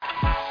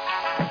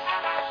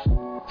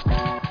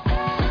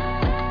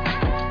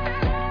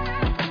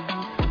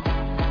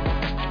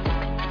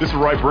This is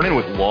Wright Brennan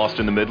with Lost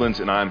in the Midlands,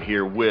 and I'm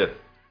here with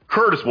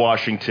Curtis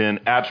Washington,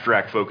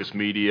 Abstrakt Phokus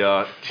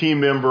Media, team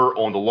member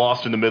on the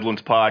Lost in the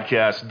Midlands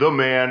podcast, the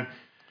man.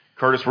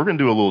 Curtis, we're going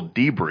to do a little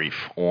debrief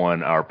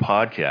on our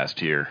podcast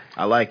here.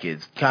 I like it.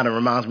 It kind of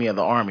reminds me of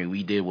the Army.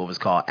 We did what was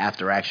called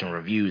after-action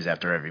reviews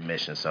after every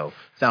mission, so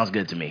sounds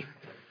good to me.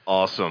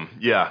 Awesome.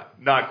 Yeah,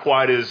 not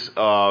quite as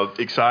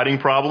exciting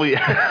probably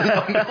as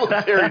a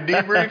military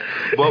debrief,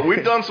 but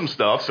we've done some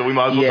stuff, so we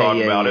might as well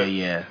talk about it.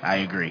 Yeah, I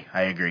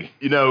agree.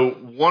 You know,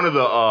 one of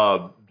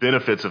the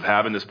benefits of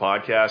having this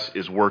podcast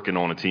is working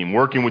on a team,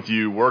 working with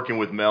you, working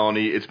with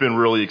Melanie. It's been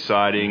really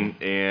exciting,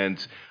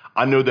 and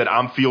I know that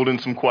I'm fielding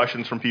some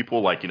questions from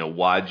people like, you know,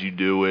 why'd you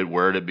do it,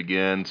 where did it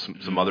begin,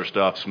 some other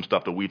stuff, some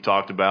stuff that we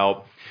talked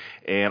about.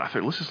 And I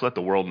figured let's just let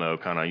the world know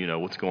kind of, you know,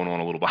 what's going on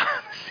a little behind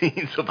the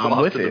scenes of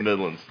Lost in the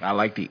Midlands. I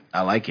like it.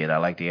 I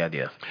like the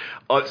idea.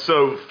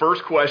 So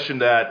first question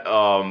that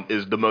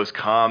is the most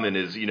common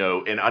is, you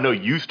know, and I know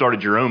you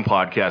started your own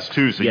podcast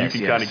too, so you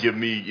can kind of give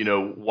me, you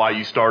know, why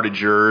you started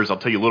yours. I'll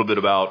tell you a little bit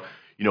about,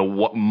 you know,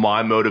 what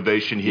my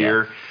motivation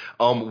here.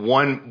 Yeah.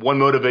 One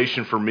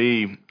motivation for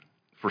me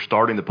for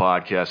starting the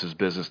podcast is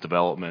business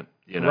development,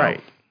 you know.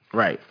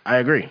 Right. I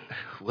agree.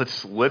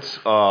 Let's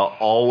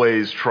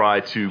always try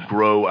to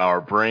grow our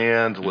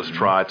brand. Let's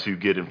try to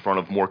get in front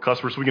of more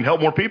customers so we can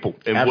help more people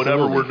in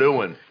whatever we're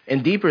doing.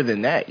 And deeper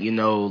than that, you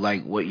know,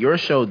 like what your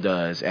show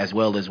does, as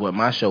well as what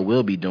my show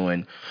will be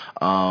doing,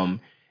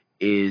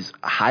 is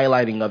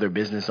highlighting other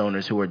business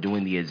owners who are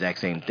doing the exact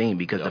same thing.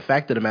 Because the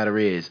fact of the matter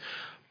is,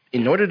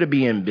 in order to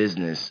be in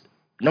business,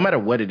 no matter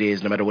what it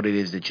is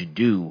that you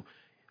do,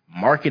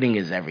 marketing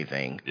is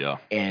everything. Yeah.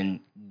 And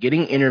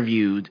getting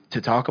interviewed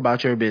to talk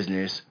about your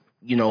business,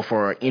 you know,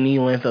 for any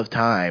length of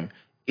time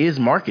is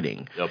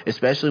marketing. Yep.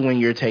 Especially when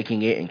you're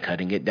taking it and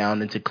cutting it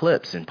down into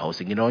clips and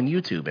posting it on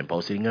YouTube and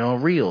posting it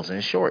on Reels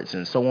and Shorts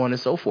and so on and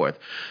so forth.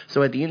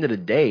 So at the end of the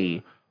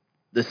day,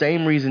 the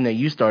same reason that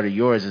you started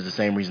yours is the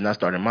same reason I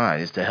started mine,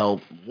 is to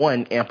help,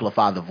 one,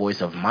 amplify the voice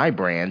of my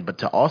brand, but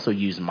to also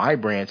use my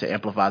brand to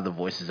amplify the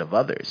voices of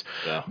others.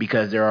 Yeah.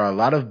 Because there are a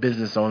lot of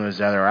business owners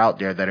that are out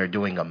there that are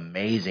doing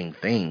amazing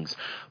things,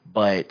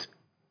 but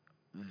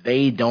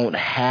they don't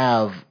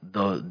have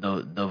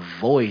the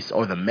voice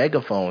or the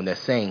megaphone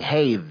that's saying,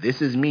 hey,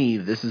 this is me,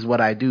 this is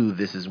what I do,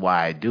 this is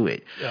why I do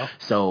it. Yeah.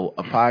 So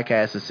a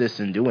podcast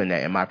assists in doing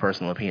that, in my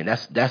personal opinion.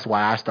 That's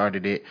why I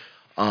started it.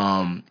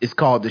 It's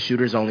called the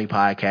Shooters Only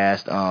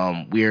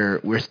Podcast.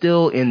 We're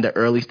still in the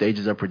early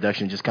stages of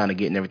production, just kind of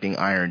getting everything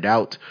ironed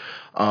out.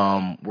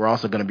 We're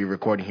also going to be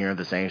recording here in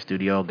the same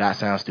studio, Got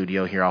Sound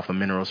Studio, here off of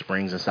Mineral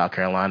Springs in South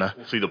Carolina.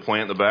 We'll see the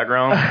plant in the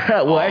background.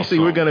 Well, actually,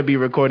 we're going to be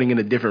recording in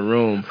a different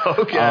room.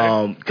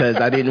 Okay. Because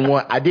I didn't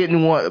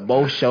want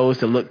both shows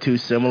to look too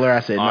similar.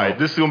 I said, all right,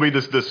 this is going to be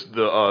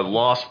the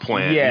Lost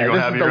plant. Yeah,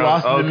 this is the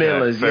Lost in the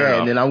Midlands. Yeah, enough.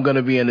 And then I'm going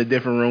to be in a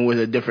different room with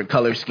a different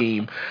color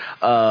scheme.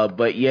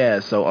 But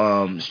yeah,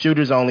 so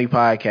Shooters Only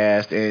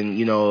Podcast, and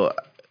you know,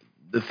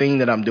 the thing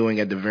that I'm doing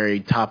at the very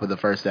top of the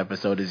first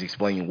episode is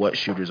explaining what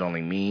shooters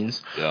only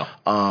means. Yeah.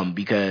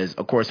 Because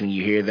of course, when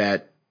you hear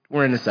that,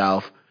 we're in the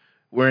South,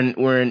 we're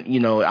in, you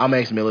know, I'm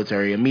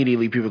ex-military.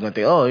 Immediately, people are gonna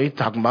think, oh, he's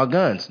talking about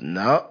guns.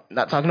 No,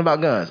 not talking about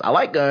guns. I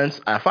like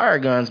guns. I fire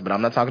guns, but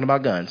I'm not talking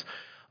about guns.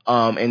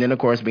 And then of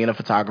course, being a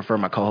photographer,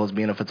 my co-host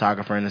being a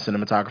photographer and a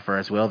cinematographer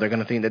as well, they're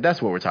gonna think that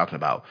that's what we're talking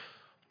about.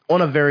 On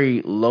a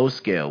very low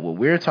scale, what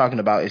we're talking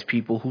about is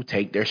people who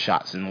take their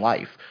shots in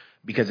life.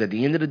 Because at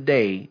the end of the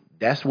day,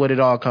 that's what it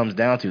all comes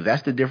down to.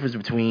 That's the difference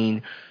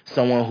between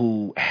someone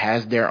who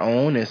has their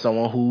own and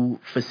someone who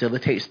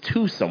facilitates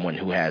to someone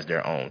who has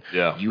their own.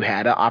 Yeah. You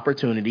had an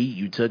opportunity,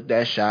 you took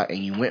that shot, and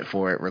you went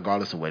for it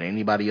regardless of what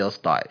anybody else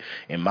thought.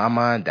 In my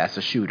mind, that's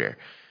a shooter.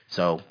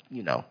 So,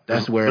 you know,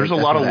 there's a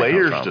lot of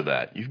layers to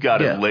that. You've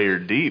got it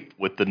layered deep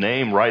with the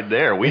name right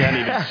there. We hadn't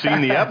even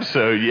seen the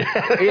episode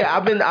yet. Yeah,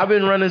 I've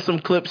been running some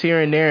clips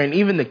here and there, and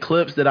even the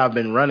clips that I've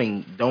been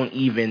running don't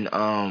even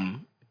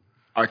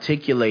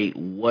articulate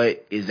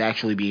what is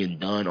actually being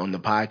done on the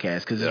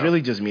podcast, because it's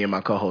really just me and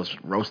my co-host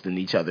roasting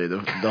each other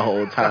the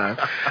whole time.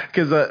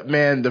 Because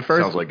man, the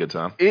first sounds like a good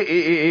time. It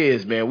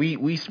is, man.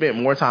 We spent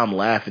more time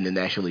laughing than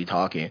actually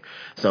talking,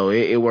 so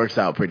it works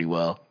out pretty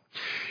well.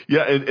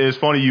 Yeah, it's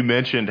funny you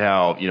mentioned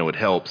how, you know, it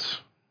helps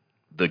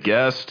the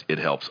guest, it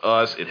helps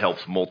us, it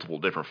helps multiple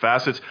different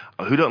facets.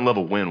 Who doesn't love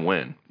a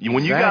win-win?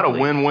 When you got a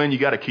win-win, you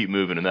got to keep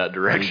moving in that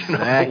direction.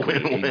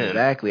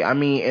 Exactly. I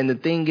mean, and the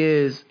thing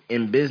is,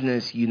 in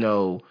business, you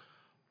know,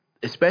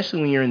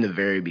 especially when you're in the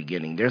very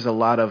beginning, there's a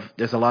lot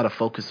of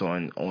focus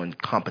on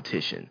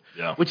competition.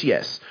 Yeah. Which,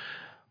 yes,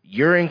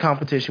 you're in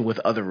competition with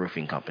other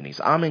roofing companies.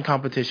 I'm in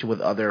competition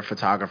with other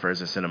photographers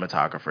and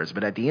cinematographers.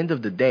 But at the end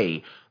of the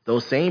day,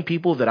 those same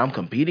people that I'm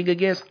competing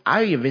against,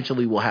 I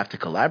eventually will have to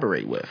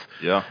collaborate with.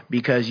 Yeah.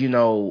 Because, you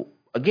know,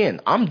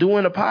 again, I'm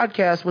doing a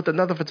podcast with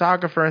another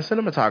photographer and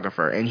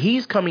cinematographer, and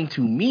he's coming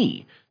to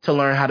me to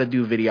learn how to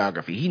do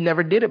videography. He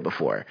never did it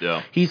before.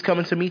 Yeah. He's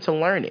coming to me to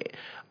learn it.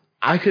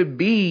 I could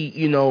be,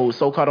 you know,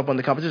 so caught up on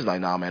the competition,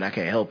 like, nah, man, I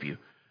can't help you.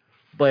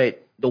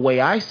 But the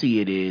way I see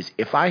it is,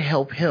 if I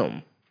help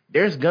him,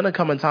 there's going to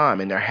come a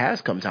time, and there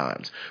has come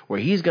times, where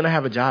he's going to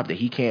have a job that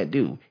he can't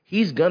do.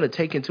 He's going to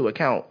take into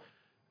account,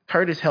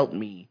 Curtis helped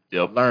me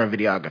learn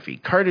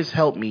videography. Curtis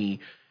helped me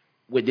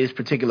with this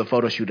particular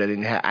photo shoot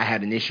that I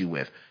had an issue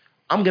with.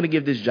 I'm going to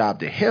give this job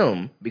to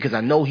him because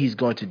I know he's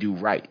going to do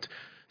right.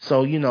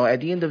 So, you know,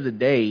 at the end of the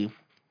day,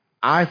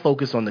 I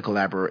focus on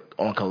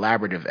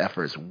collaborative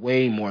efforts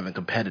way more than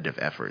competitive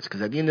efforts,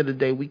 because at the end of the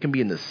day, we can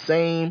be in the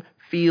same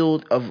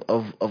field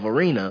of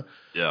arena,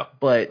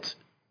 but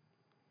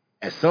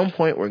at some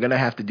point, we're going to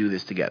have to do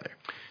this together.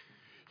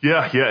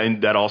 Yeah,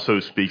 and that also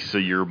speaks to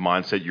your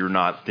mindset. You're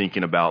not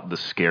thinking about the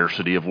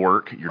scarcity of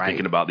work. You're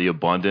thinking about the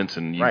abundance,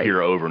 and you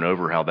hear over and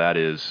over how that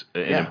is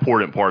an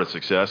important part of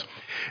success.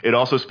 It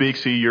also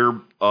speaks to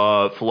your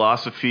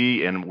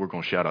philosophy, and we're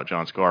going to shout out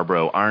John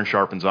Scarborough, iron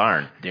sharpens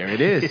iron. There it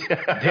is.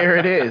 There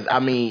it is. I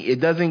mean, it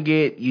doesn't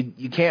get,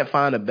 you can't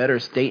find a better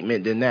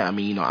statement than that. I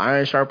mean, you know,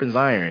 iron sharpens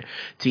iron.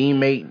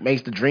 Teammate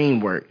makes the dream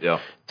work. Yeah.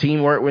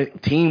 Teamwork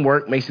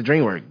makes the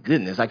dream work.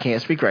 Goodness, I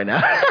can't speak right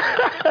now.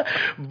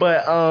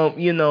 But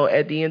you know,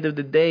 at the end of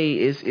the day,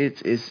 it's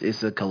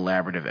a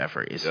collaborative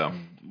effort. It's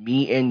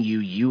me and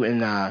you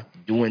and I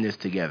doing this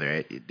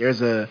together.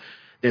 There's an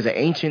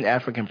ancient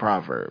African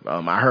proverb.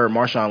 I heard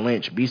Marshawn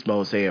Lynch, Beast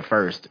Mode, say it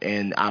first,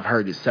 and I've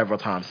heard it several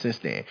times since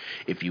then.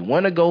 If you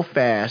want to go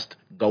fast,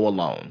 go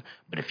alone.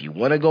 But if you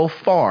want to go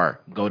far,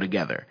 go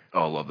together.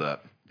 Oh, I love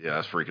that. Yeah,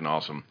 that's freaking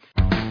awesome.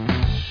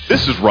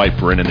 This is Wright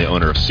Brennan, the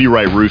owner of Sea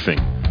Right Roofing.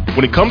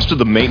 When it comes to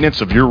the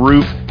maintenance of your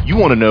roof, you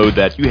want to know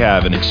that you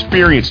have an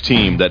experienced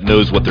team that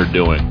knows what they're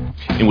doing.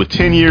 And with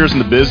 10 years in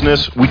the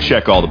business, we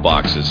check all the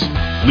boxes.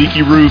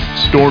 Leaky roof,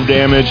 storm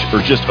damage,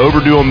 or just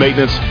overdue on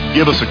maintenance,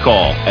 give us a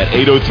call at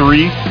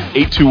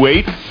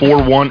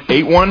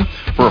 803-828-4181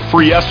 for a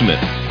free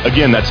estimate.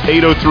 Again, that's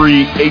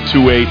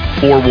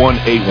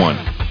 803-828-4181.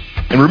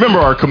 And remember,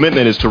 our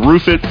commitment is to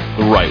roof it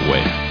the right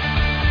way.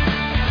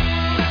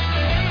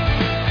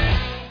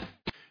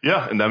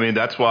 Yeah, and I mean,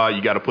 that's why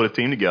you got to put a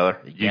team together.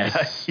 You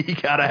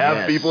got to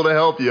have people to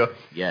help you.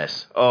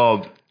 Yes.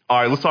 All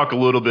right, let's talk a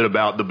little bit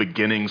about the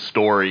beginning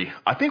story.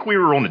 I think we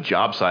were on a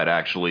job site,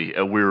 actually.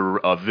 We were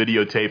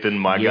videotaping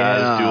my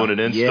guys doing an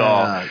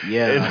install.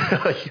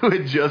 Yeah. And you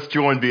had just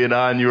joined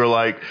BNI, and you were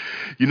like,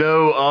 you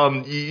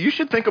know, you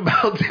should think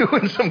about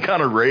doing some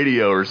kind of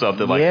radio or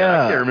something like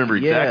that. I can't remember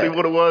exactly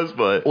what it was,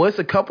 but. Well, it's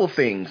a couple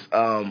things.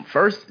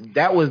 First,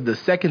 that was the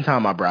second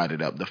time I brought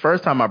it up. The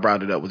first time I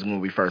brought it up was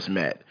when we first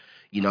met.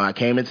 You know, I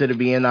came into the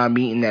BNI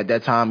meeting. At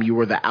that time, you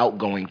were the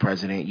outgoing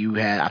president.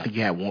 I think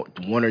you had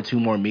one or two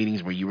more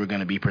meetings where you were going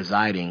to be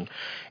presiding.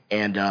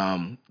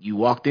 And you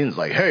walked in, it's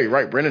like, hey,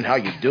 Wright Brennan, how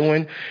you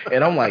doing?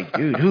 And I'm like,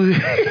 dude,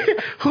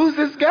 who's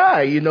this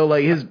guy? You know,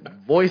 like his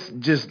voice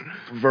just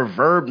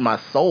reverbed my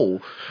soul.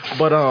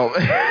 But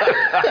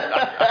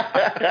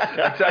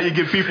that's how you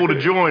get people to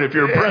join. If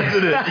you're a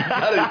president, you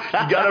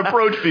gotta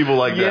approach people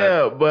like that.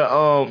 Yeah,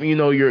 but you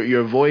know,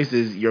 your voice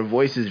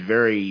is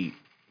very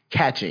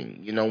catching.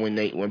 You know, when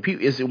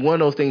people, it's one of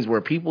those things where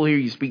people hear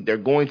you speak, they're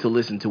going to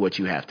listen to what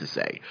you have to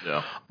say.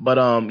 Yeah. But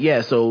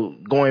so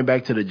going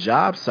back to the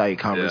job site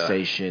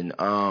conversation,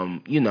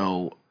 you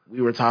know,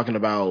 we were talking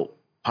about,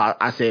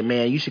 I said,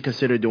 man, you should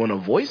consider doing a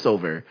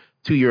voiceover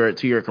to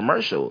your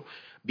commercial.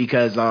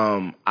 Because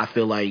I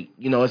feel like,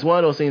 you know, it's one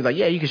of those things like,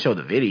 yeah, you can show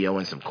the video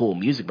and some cool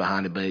music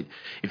behind it, but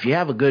if you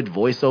have a good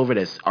voiceover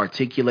that's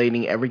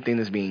articulating everything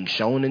that's being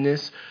shown in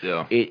this,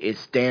 it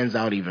stands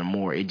out even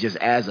more. It just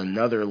adds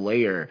another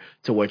layer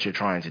to what you're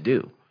trying to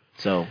do.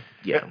 So,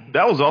 yeah.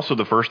 That was also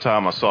the first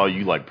time I saw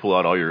you, like, pull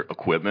out all your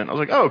equipment. I was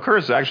like, oh,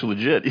 Curtis is actually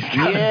legit. He's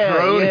got a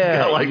drone. He's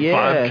got, like,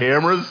 5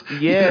 cameras. Yeah,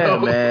 you know?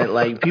 Man.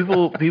 Like,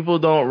 people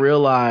don't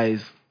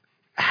realize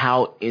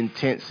how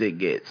intense it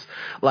gets.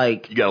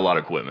 Like, you got a lot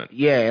of equipment.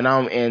 Yeah, and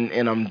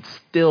I'm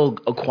still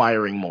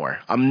acquiring more.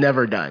 I'm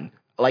never done.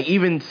 Like,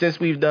 even since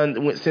we've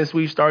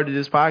started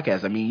this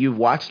podcast, I mean, you've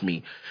watched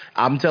me.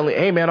 I'm telling,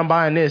 hey man, I'm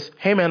buying this.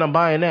 Hey man, I'm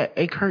buying that.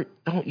 Hey Kurt,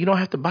 you don't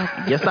have to buy.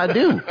 Yes, I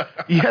do.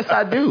 Yes,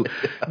 I do.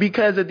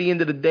 Because at the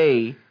end of the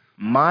day,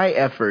 my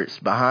efforts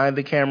behind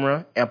the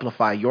camera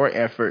amplify your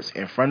efforts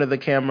in front of the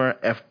camera,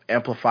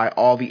 amplify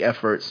all the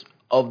efforts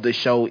of the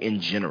show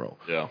in general.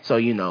 Yeah. So,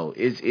 you know,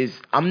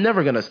 I'm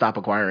never going to stop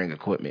acquiring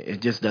equipment.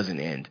 It just doesn't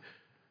end.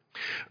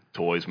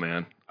 Toys,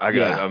 man.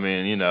 I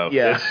mean, you know,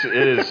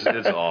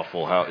 it's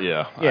awful how,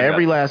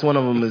 every last one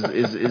of them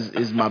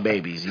is my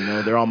babies, you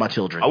know, they're all my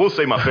children. I will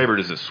say my favorite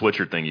is the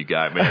switcher thing you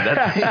got, man.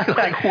 That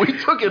like, we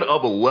took it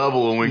up a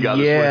level when we got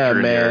the switcher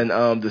in man.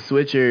 There. The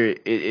switcher,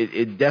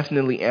 it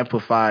definitely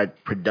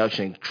amplified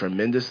production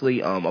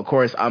tremendously. Of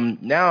course, I'm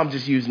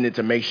just using it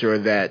to make sure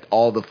that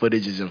all the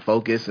footage is in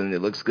focus and it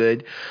looks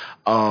good.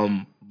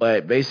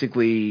 But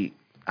basically,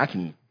 I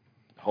can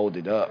hold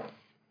it up.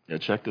 Yeah,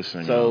 check this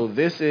thing So out.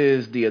 this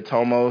is the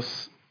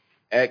Atomos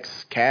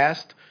X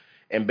Cast,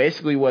 and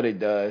basically what it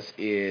does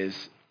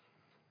is,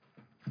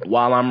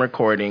 while I'm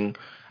recording,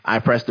 I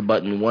press the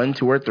button 1,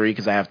 2, or 3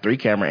 because I have 3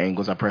 camera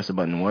angles. I press the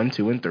button 1,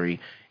 2, and 3,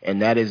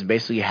 and that is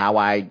basically how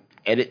I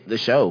edit the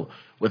show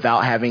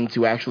without having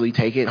to actually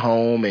take it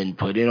home and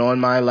put it on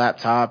my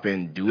laptop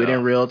and do it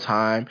in real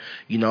time.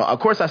 You know, of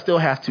course, I still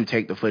have to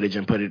take the footage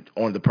and put it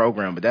on the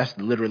program, but that's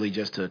literally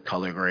just to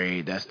color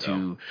grade. That's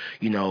to,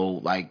 you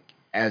know, like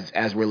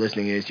as we're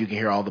listening to this, you can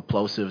hear all the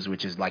plosives,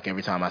 which is like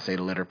every time I say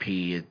the letter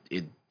P,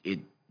 it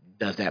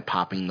does that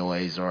popping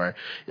noise, or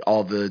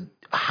all the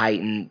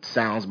heightened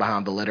sounds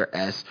behind the letter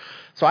S.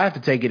 So I have to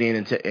take it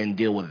in and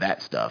deal with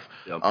that stuff.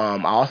 I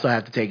also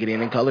have to take it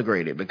in and color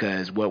grade it,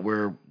 because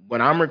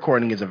what I'm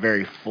recording is a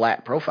very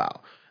flat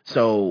profile.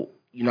 So,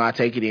 you know, I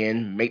take it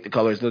in, make the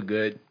colors look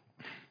good.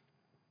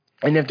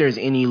 And if there's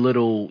any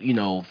little, you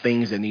know,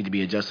 things that need to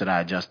be adjusted, I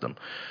adjust them.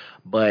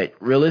 But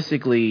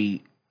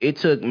realistically, it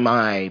took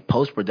my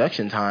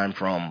post-production time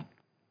from,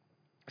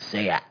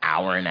 say, an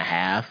hour and a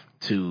half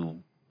to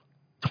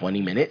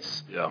 20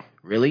 minutes. Yeah.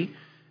 Really?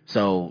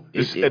 So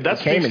that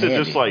speaks to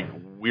just like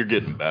we're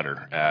getting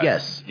better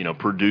at, you know,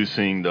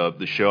 producing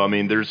the show. I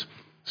mean, there's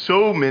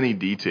so many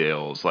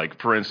details. Like,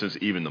 for instance,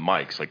 even the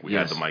mics. Like, we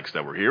had the mics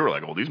that were here. We're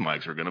like, oh, these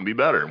mics are going to be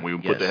better. And we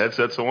would put the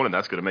headsets on, and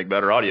that's going to make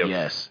better audio.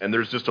 And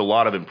there's just a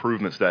lot of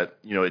improvements that,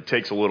 you know, it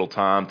takes a little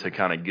time to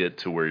kind of get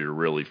to where you're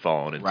really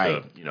falling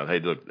into, you know, hey,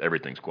 look,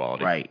 everything's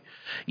quality.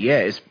 Yeah,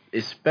 it's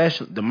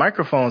especially the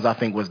microphones, I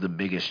think, was the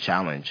biggest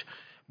challenge.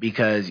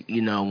 Because,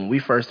 you know, when we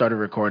first started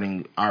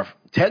recording,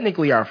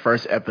 technically our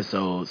first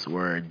episodes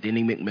were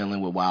Denny McMillan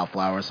with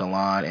Wildflower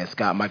Salon and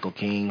Scott Michael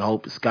King.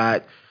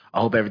 Scott, I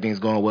hope everything's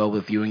going well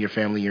with you and your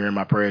family. You're in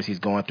my prayers. He's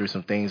going through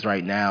some things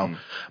right now.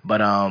 But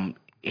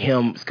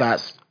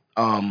Scott's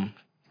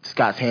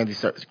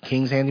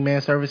King's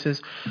Handyman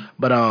Services.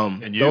 But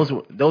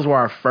those were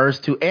our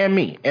first two, and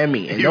me.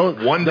 And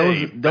those, one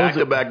day, back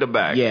to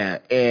back. Yeah,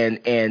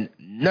 and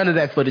none of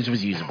that footage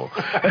was usable.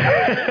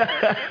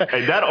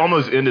 Hey, that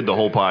almost ended the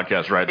whole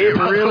podcast right there. It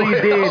really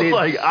did.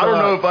 I don't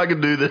know if I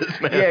can do this,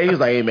 man. Yeah, he was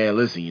like, hey, man,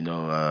 listen, you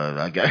know, I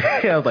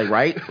was like,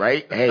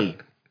 right? Hey,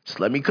 just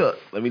let me cook.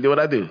 Let me do what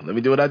I do. I'm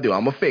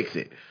going to fix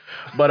it.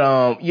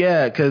 But,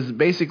 yeah, because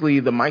basically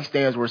the mic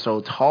stands were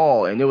so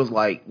tall, and it was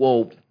like,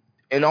 well,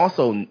 and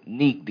also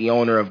Neek, the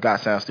owner of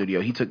Got Sound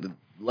Studio, he took the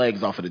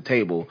legs off of the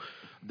table,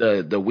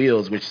 the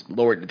wheels, which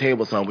lowered the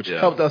table some, which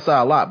helped us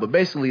out a lot. But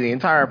basically the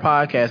entire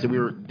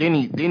podcast,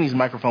 Denny's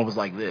microphone was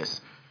like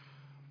this.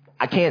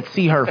 I can't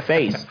see her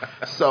face.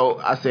 So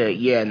I said,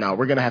 yeah, no,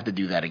 we're going to have to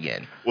do that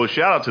again. Well,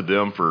 shout out to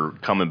them for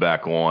coming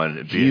back on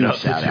and being up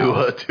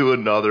to do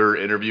another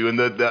interview. And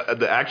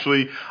the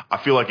actually, I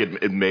feel like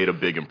it made a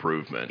big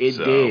improvement.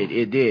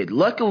 It did.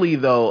 Luckily,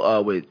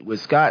 though, with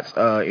Scott's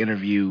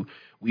interview,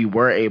 we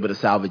were able to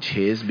salvage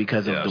his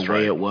because of the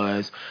way it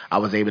was. I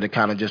was able to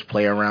kind of just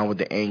play around with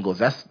the angles.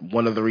 That's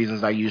one of the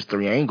reasons I use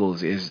 3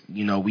 angles is,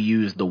 you know, we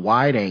use the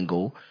wide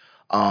angle,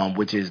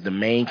 which is the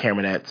main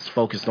camera that's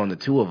focused on the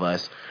two of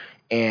us.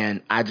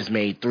 And I just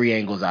made 3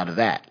 angles out of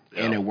that,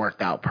 and it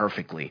worked out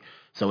perfectly.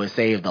 So it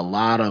saved a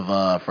lot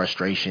of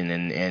frustration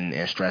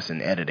and stress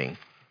in editing.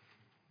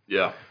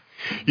 Yeah.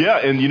 Yeah,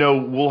 and, you know,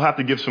 we'll have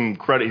to give some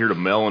credit here to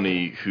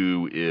Melanie,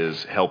 who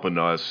is helping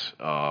us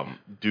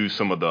do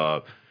some of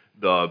the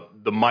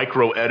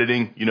micro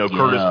editing. You know,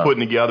 Curtis putting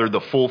together the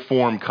full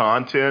form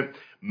content.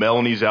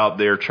 Melanie's out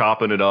there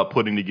chopping it up,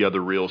 putting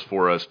together reels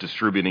for us,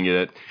 distributing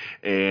it.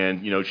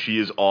 And, you know, she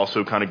is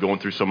also kind of going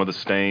through some of the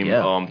same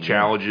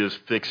challenges,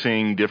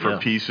 fixing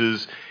different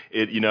pieces.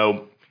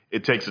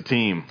 It takes a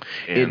team.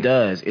 It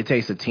does. It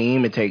takes a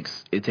team. It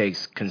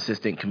takes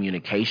consistent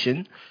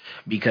communication.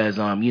 Because,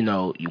 you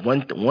know,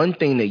 one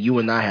thing that you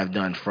and I have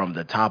done from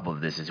the top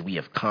of this is we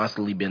have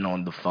constantly been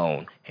on the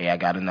phone. Hey, I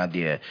got an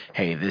idea.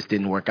 Hey, this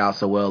didn't work out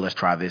so well. Let's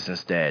try this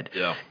instead.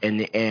 Yeah.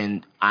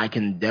 And I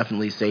can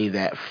definitely say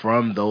that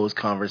from those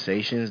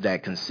conversations,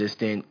 that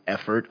consistent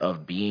effort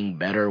of being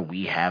better,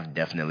 we have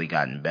definitely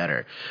gotten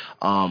better.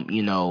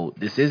 You know,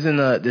 this isn't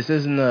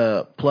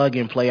a plug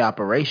and play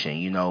operation.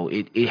 You know,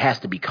 it has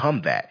to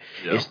become that.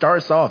 Yeah. It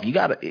starts off,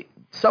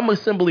 some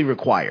assembly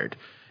required.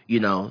 You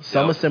know,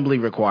 some assembly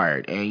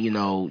required, and you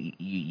know,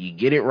 you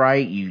get it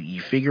right. You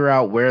figure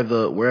out where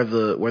the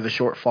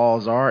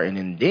shortfalls are,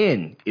 and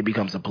then it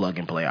becomes a plug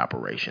and play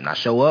operation. I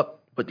show up,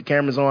 put the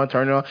cameras on,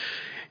 turn it on.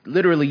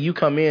 Literally, you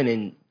come in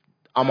and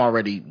I'm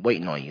already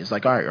waiting on you. It's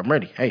like, all right, I'm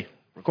ready. Hey,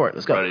 record.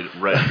 Let's go.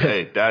 Ready.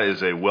 Hey, that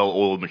is a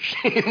well-oiled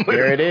machine.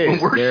 There it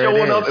is. We're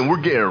showing up and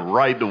we're getting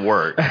right to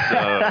work. So,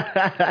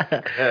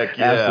 heck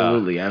yeah,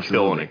 absolutely.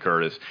 Killing it,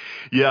 Curtis.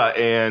 Yeah,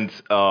 and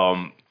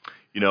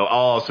you know, I'll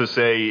also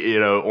say, you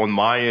know, on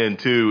my end,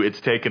 too, it's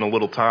taken a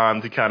little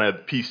time to kind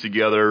of piece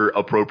together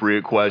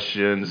appropriate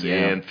questions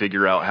and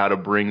figure out how to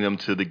bring them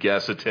to the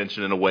guest's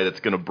attention in a way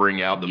that's going to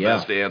bring out the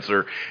best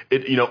answer.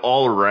 You know,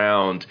 all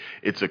around,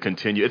 it's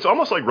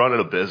almost like running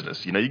a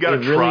business. You know, you got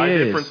to try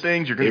different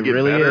things. You're going to get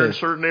better in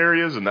certain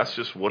areas, and that's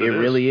just what it is. It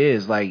really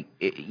is. Like,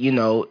 you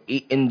know,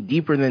 and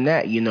deeper than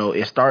that, you know,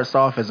 it starts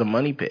off as a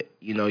money pit.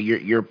 You know,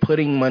 you're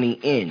putting money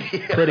in.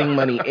 Ain't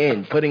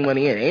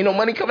no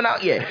money coming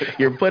out yet.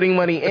 You're putting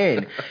money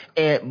in.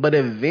 But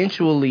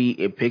eventually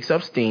it picks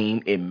up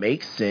steam. It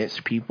makes sense.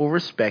 People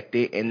respect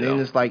it. And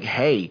then it's like,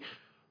 hey,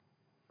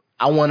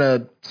 I want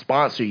to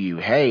sponsor you.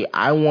 Hey,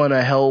 I want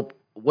to help.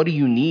 What do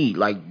you need?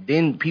 Like,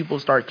 then people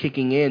start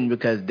kicking in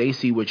because they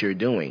see what you're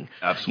doing.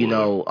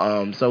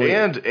 Absolutely.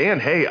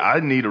 And hey, I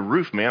need a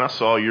roof, man. I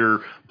saw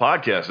your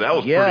podcast. That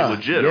was pretty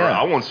legit. Yeah. Or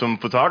I want some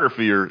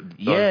photography or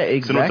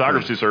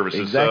cinematography services.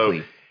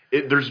 Exactly.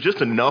 So there's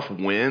just enough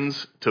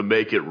wins to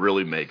make it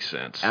really make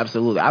sense.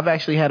 Absolutely. I've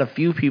actually had a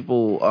few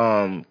people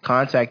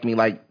contact me,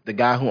 like the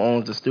guy who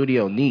owns the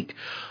studio, Neek.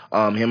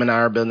 Him and I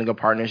are building a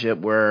partnership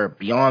where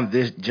beyond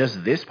this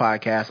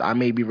podcast, I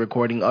may be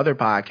recording other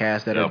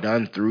podcasts that are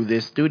done through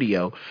this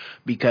studio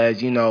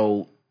because,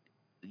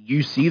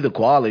 you see the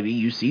quality,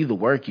 you see the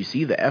work, you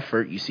see the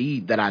effort, you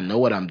see that I know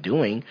what I'm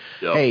doing.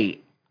 Yep. Hey,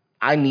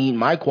 I need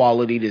my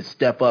quality to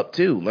step up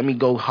too. Let me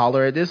go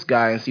holler at this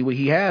guy and see what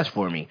he has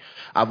for me.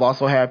 I've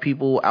also had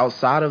people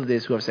outside of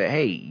this who have said,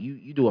 hey,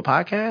 you do a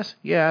podcast?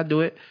 Yeah, I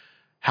do it.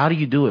 How do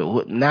you do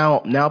it?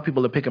 Now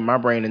people are picking my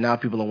brain, and now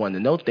people are wanting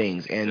to know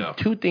things. And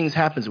two things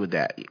happens with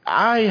that.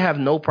 I have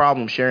no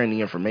problem sharing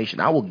the information.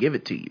 I will give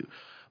it to you.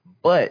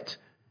 But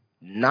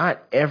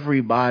not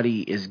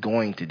everybody is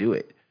going to do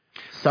it.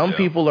 Some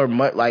people are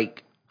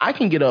like, I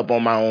can get up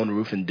on my own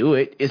roof and do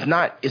it. It's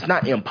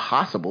not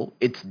impossible.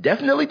 It's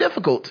definitely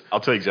difficult.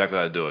 I'll tell you exactly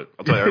how to do it.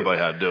 I'll tell everybody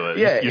how to do it.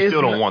 Yeah, you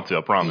still don't want to,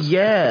 I promise.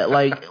 Yeah,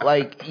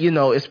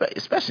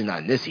 especially not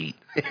in this heat.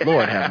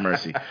 Lord have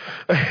mercy.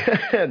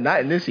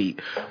 Not in this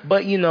heat.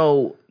 But,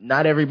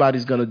 not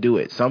everybody's going to do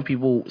it. Some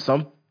people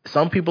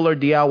are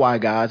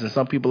DIY guys, and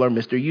some people are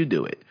Mr. You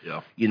do it.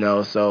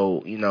 Yeah.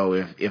 So,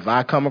 if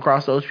I come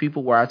across those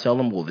people where I tell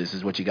them, well, this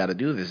is what you got to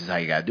do, this is how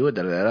you got to do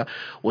it,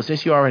 well,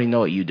 since you already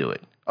know it, you do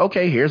it.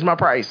 Okay, here's my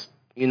price,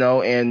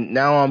 and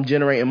now I'm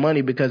generating money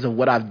because of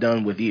what I've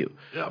done with you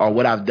or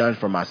what I've done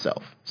for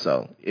myself.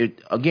 So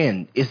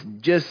it's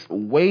just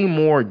way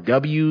more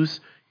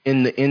W's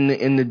in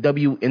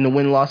the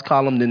win-loss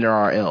column than there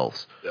are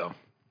L's.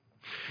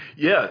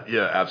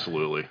 Yeah,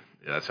 absolutely.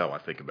 Yeah, that's how I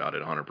think about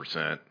it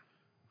 100%.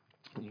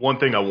 One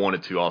thing I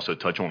wanted to also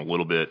touch on a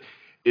little bit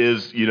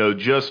is,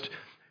 just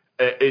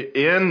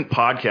in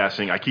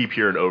podcasting, I keep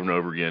hearing over and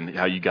over again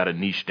how you got to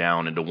niche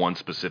down into one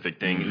specific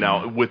thing. Mm-hmm.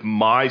 Now, with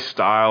my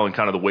style and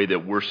kind of the way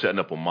that we're setting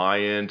up on my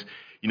end,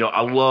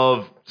 I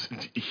love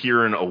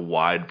hearing a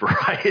wide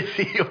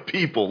variety of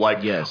people,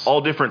 like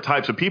all different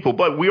types of people.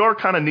 But we are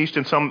kind of niched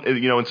in some,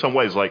 in some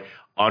ways, like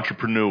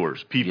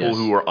entrepreneurs, people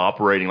who are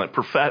operating like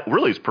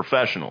really it's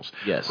professionals,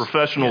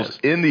 professionals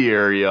in the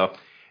area.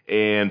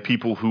 And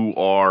people who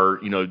are,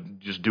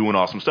 just doing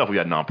awesome stuff. We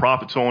got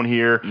nonprofits on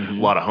here, a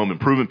lot of home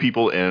improvement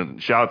people,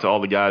 and shout out to all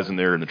the guys in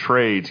there in the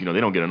trades. They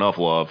don't get enough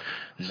love.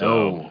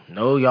 No,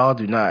 y'all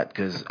do not.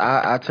 Because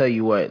I tell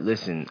you what,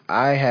 listen,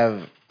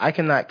 I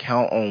cannot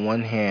count on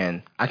one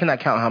hand. I cannot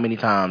count how many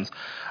times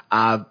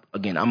I'm a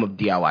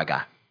DIY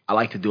guy. I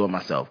like to do it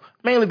myself,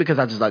 mainly because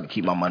I just like to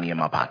keep my money in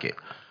my pocket.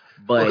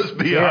 But let's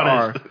be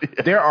honest.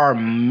 There are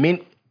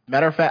many.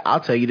 Matter of fact,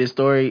 I'll tell you this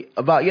story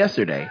about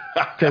yesterday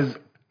because.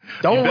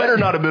 You better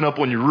not have been up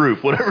on your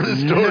roof, whatever the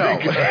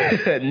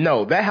story.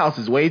 No, that house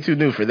is way too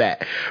new for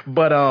that.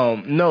 But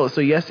no, so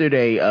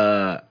yesterday,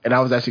 and I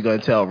was actually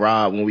going to tell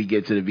Rob when we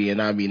get to the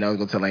BNI meeting, I was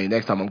going to tell him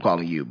next time I'm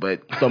calling you.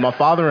 But so my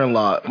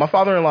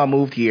father-in-law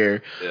moved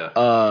here.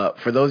 Yeah.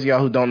 For those of y'all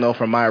who don't know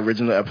from my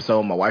original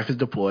episode, my wife is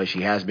deployed.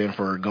 She has been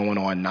for going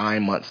on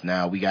 9 months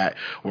now.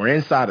 We're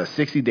inside of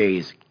 60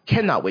 days.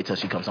 Cannot wait till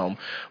she comes home.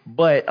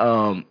 But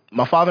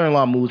my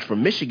father-in-law moved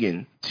from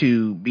Michigan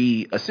to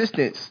be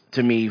assistants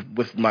to me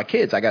with my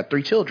kids. I got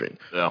 3 children,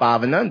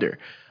 5 and under.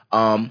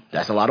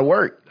 That's a lot of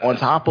work on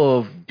top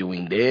of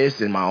doing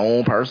this and my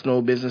own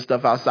personal business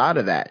stuff outside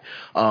of that.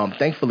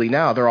 Thankfully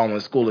now they're all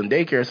in school and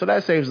daycare, so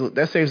that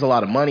saves a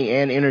lot of money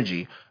and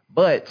energy.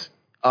 But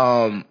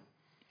in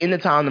the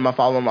time that my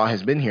father-in-law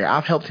has been here,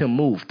 I've helped him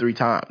move 3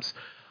 times.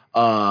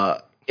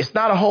 It's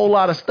not a whole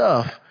lot of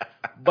stuff.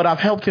 But I've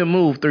helped him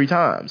move 3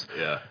 times.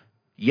 Yeah.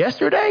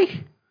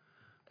 Yesterday,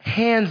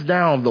 hands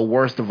down, the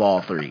worst of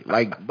all 3.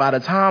 Like by the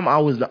time I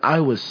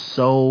was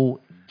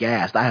so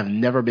gassed. I have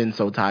never been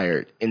so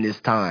tired in this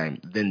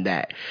time than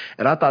that.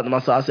 And I thought to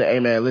myself, I said,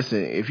 hey man,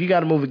 listen, if you got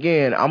to move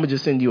again, I'm gonna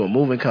just send you a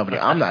moving company.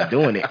 I'm not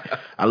doing it.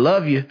 I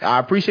love you. I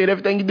appreciate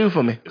everything you do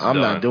for me.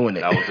 I'm not doing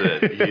it. That was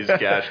it. He's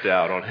cashed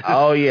out on it.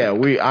 Oh yeah,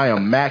 I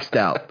am maxed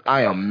out.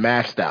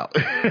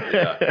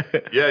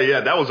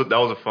 Yeah. That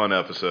was a fun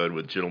episode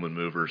with Gentlemen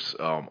Movers.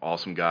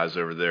 Awesome guys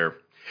over there.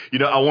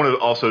 I want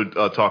to also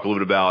talk a little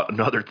bit about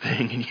another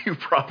thing, and you're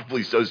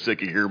probably so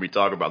sick of hearing me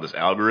talk about this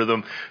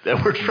algorithm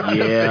that we're trying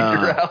to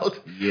figure out.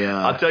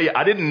 Yeah. I'll tell you,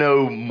 I didn't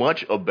know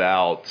much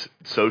about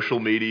social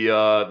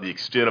media, the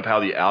extent of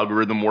how the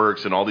algorithm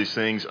works and all these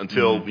things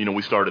until,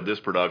 we started this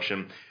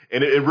production.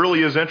 And it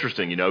really is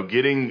interesting,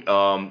 getting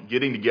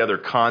together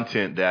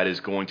content that is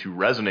going to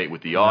resonate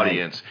with the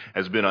audience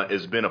has been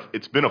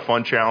a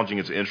fun, challenging,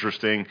 it's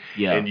interesting,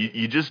 and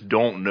you just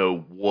don't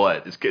know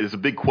what. It's a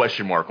big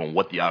question mark on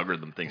what the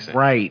algorithm thinks.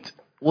 Right.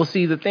 Well,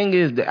 see, the thing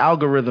is, the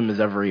algorithm is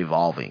ever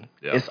evolving.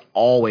 Yeah. It's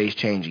always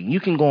changing. You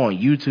can go on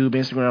YouTube,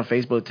 Instagram,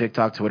 Facebook,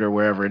 TikTok, Twitter,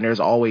 wherever, and there's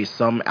always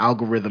some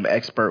algorithm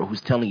expert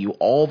who's telling you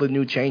all the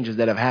new changes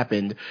that have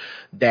happened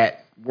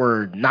that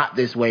were not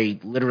this way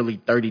literally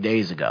 30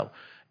 days ago.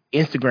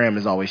 Instagram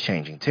is always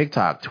changing.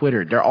 TikTok,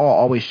 Twitter, they're all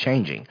always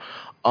changing.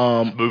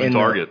 Moving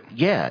target.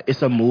 Yeah,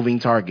 it's a moving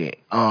target.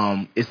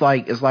 It's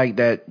like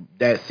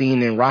that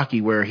scene in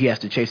Rocky where he has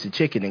to chase the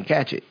chicken and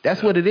catch it.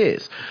 That's what it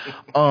is.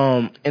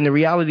 And the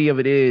reality of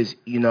it is,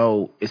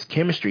 it's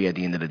chemistry at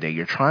the end of the day.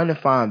 You're trying to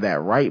find that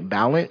right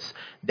balance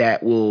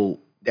that will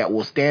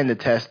stand the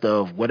test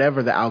of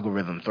whatever the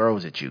algorithm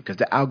throws at you, because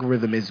the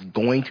algorithm is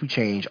going to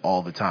change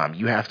all the time.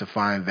 You have to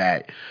find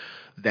that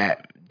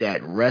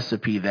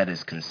recipe that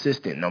is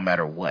consistent no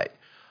matter what.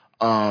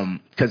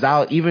 Because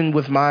I'll even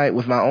with my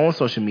own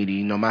social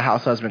media, my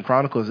House Husband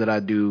Chronicles that I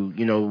do,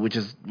 which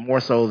is more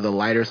so the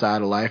lighter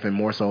side of life and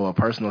more so a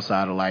personal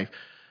side of life.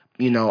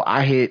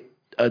 I hit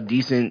a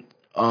decent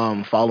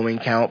following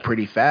count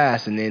pretty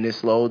fast, and then it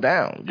slowed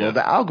down. Well,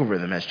 the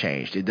algorithm has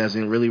changed. It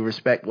doesn't really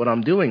respect what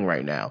I'm doing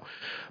right now.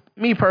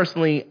 Me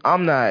personally,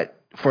 I'm not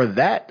for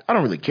that. I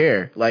don't really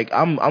care. Like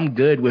I'm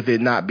good with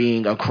it not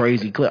being a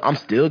crazy clip. I'm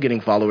still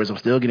getting followers. I'm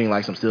still getting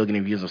likes. I'm still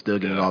getting views. I'm still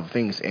getting all the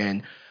things,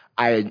 and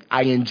I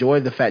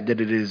enjoy the fact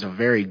that it is a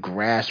very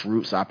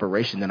grassroots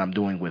operation that I'm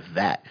doing with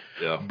that.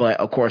 Yeah.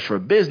 But of course, for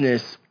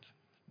business,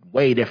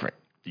 way different.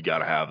 You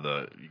gotta have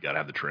the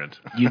trend.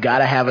 You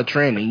gotta have a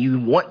trend, and you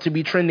want to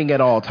be trending at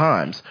all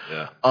times.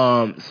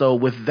 Yeah. So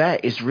with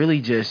that, it's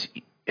really just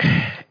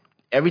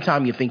every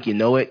time you think you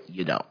know it,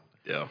 you don't.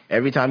 Yeah.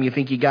 Every time you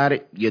think you got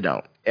it, you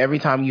don't. Every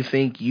time you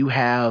think you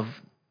have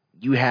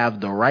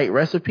the right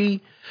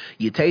recipe,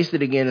 you taste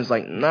it again. It's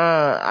like,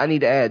 nah, I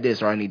need to add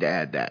this or I need to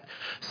add that.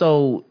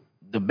 So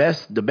the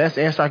best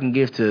answer I can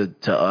give to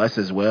us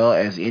as well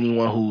as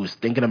anyone who's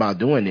thinking about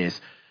doing this,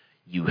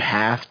 you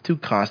have to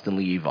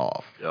constantly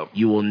evolve. Yep.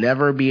 You will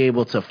never be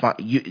able to find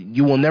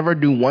you will never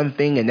do one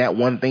thing and that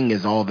one thing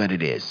is all that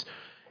it is.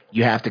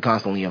 You have to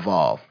constantly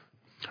evolve.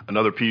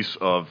 Another piece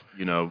of,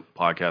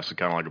 podcasts is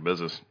kind of like a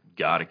business.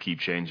 Got to keep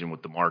changing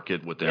with the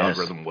market, with the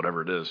algorithm,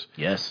 whatever it is.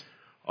 Yes.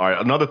 All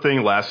right.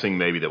 Last thing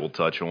maybe that we'll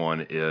touch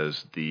on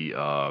is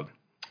the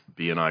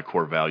B&I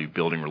core value,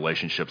 building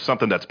relationships.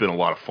 Something that's been a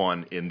lot of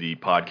fun in the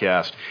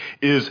podcast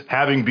is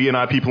having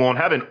B&I people on,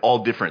 having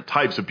all different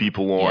types of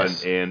people on,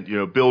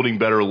 and building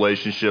better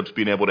relationships,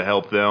 being able to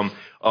help them,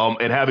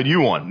 and having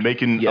you on,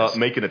 making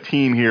a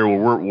team here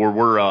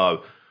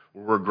where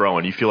we're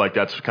growing. You feel like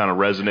that's kind of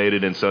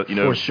resonated, and so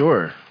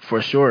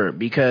for sure.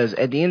 Because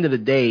at the end of the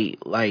day,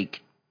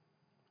 like,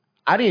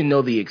 I didn't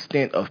know the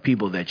extent of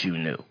people that you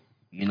knew.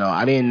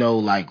 I didn't know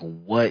like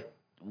what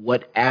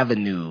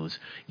avenues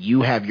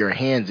you have your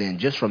hands in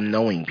just from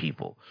knowing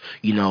people.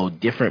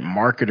 Different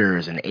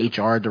marketers and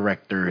HR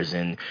directors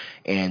and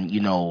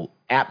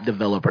app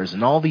developers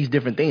and all these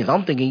different things.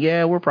 I'm thinking,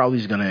 we're probably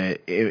just gonna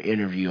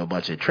interview a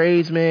bunch of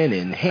tradesmen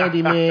and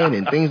handymen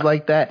and things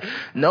like that.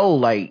 No,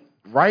 like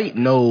Wright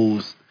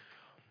knows.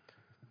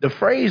 The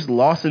phrase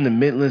 "Lost in the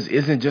Midlands"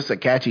 isn't just a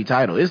catchy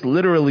title. It's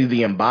literally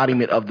the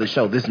embodiment of the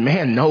show. This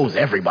man knows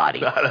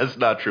everybody. No, that's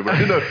not true. But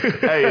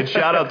hey, and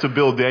shout out to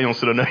Bill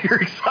Danielson. I know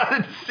you're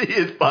excited to see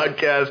his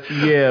podcast.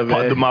 Yeah,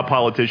 man. My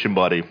politician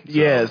buddy. So.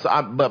 Yes,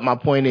 but my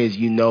point is,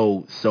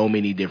 so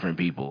many different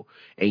people,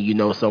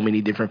 and so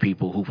many different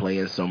people who play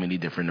in so many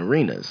different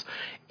arenas.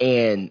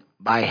 And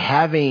by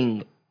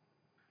having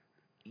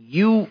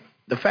you,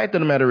 the fact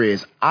of the matter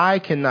is, I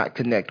cannot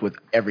connect with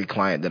every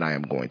client that I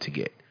am going to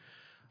get.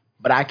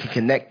 But I can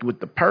connect with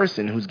the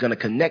person who's going to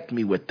connect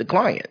me with the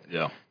client.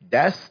 Yeah.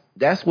 That's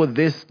what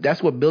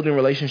building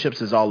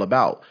relationships is all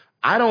about.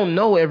 I don't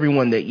know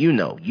everyone that you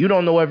know. You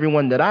don't know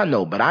everyone that I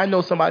know, but I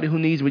know somebody who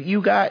needs what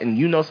you got, and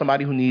you know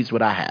somebody who needs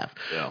what I have.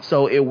 Yeah.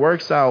 So it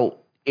works out.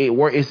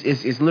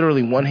 It's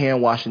literally one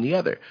hand washing the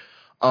other.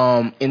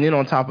 And then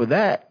on top of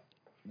that,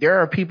 there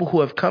are people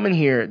who have come in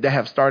here that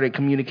have started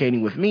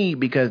communicating with me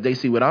because they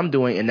see what I'm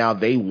doing, and now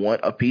they want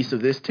a piece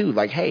of this too.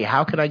 Like, hey,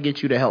 how can I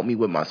get you to help me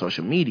with my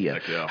social media?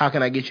 Heck yeah. How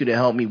can I get you to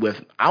help me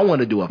with, I want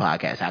to do a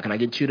podcast. How can I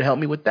get you to help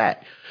me with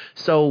that?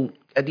 So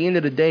at the end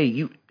of the day,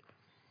 you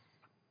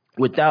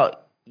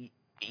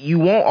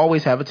won't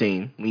always have a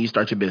team when you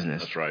start your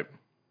business. That's right.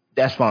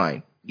 That's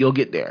fine. You'll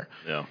get there.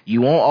 Yeah.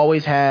 You won't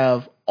always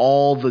have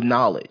all the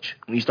knowledge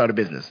when you start a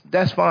business.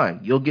 That's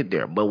fine. You'll get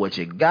there. But what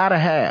you gotta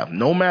have,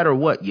 no matter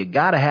what, you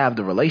gotta have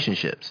the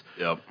relationships.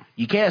 Yep.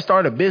 You can't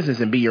start a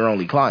business and be your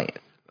only client.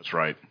 That's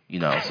right.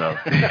 So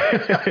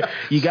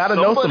you gotta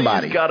know somebody.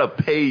 Somebody's gotta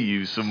pay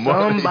you some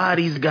money.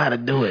 Somebody's gotta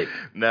do it.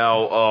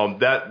 Now,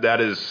 that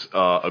is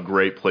a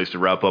great place to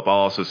wrap up. I'll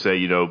also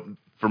say,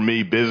 for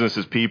me, business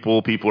is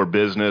people. People are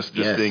business.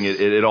 This thing,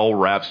 it all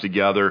wraps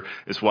together.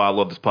 It's why I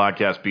love this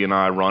podcast,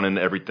 B&I, running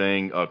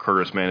everything.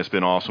 Curtis, man, it's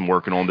been awesome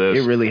working on this.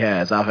 It really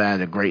has. I've had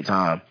a great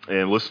time.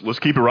 And let's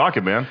keep it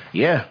rocking, man.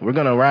 Yeah, we're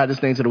going to ride this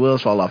thing till the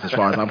wheels fall off as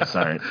far as I'm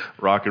concerned.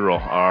 Rock and roll.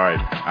 All right.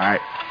 All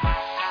right.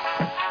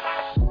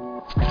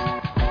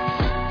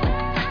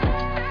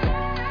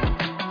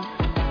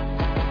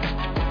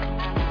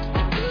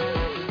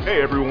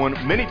 Hey, everyone.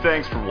 everyone. Many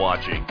thanks for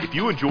watching. If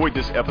you enjoyed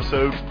this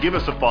episode, give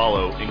us a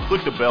follow and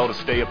click the bell to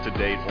stay up to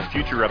date on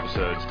future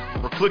episodes,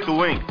 or click the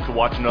link to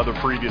watch another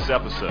previous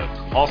episode.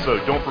 Also,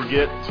 don't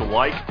forget to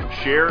like,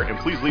 share, and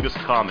please leave us a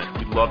comment.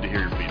 We'd love to hear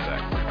your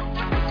feedback.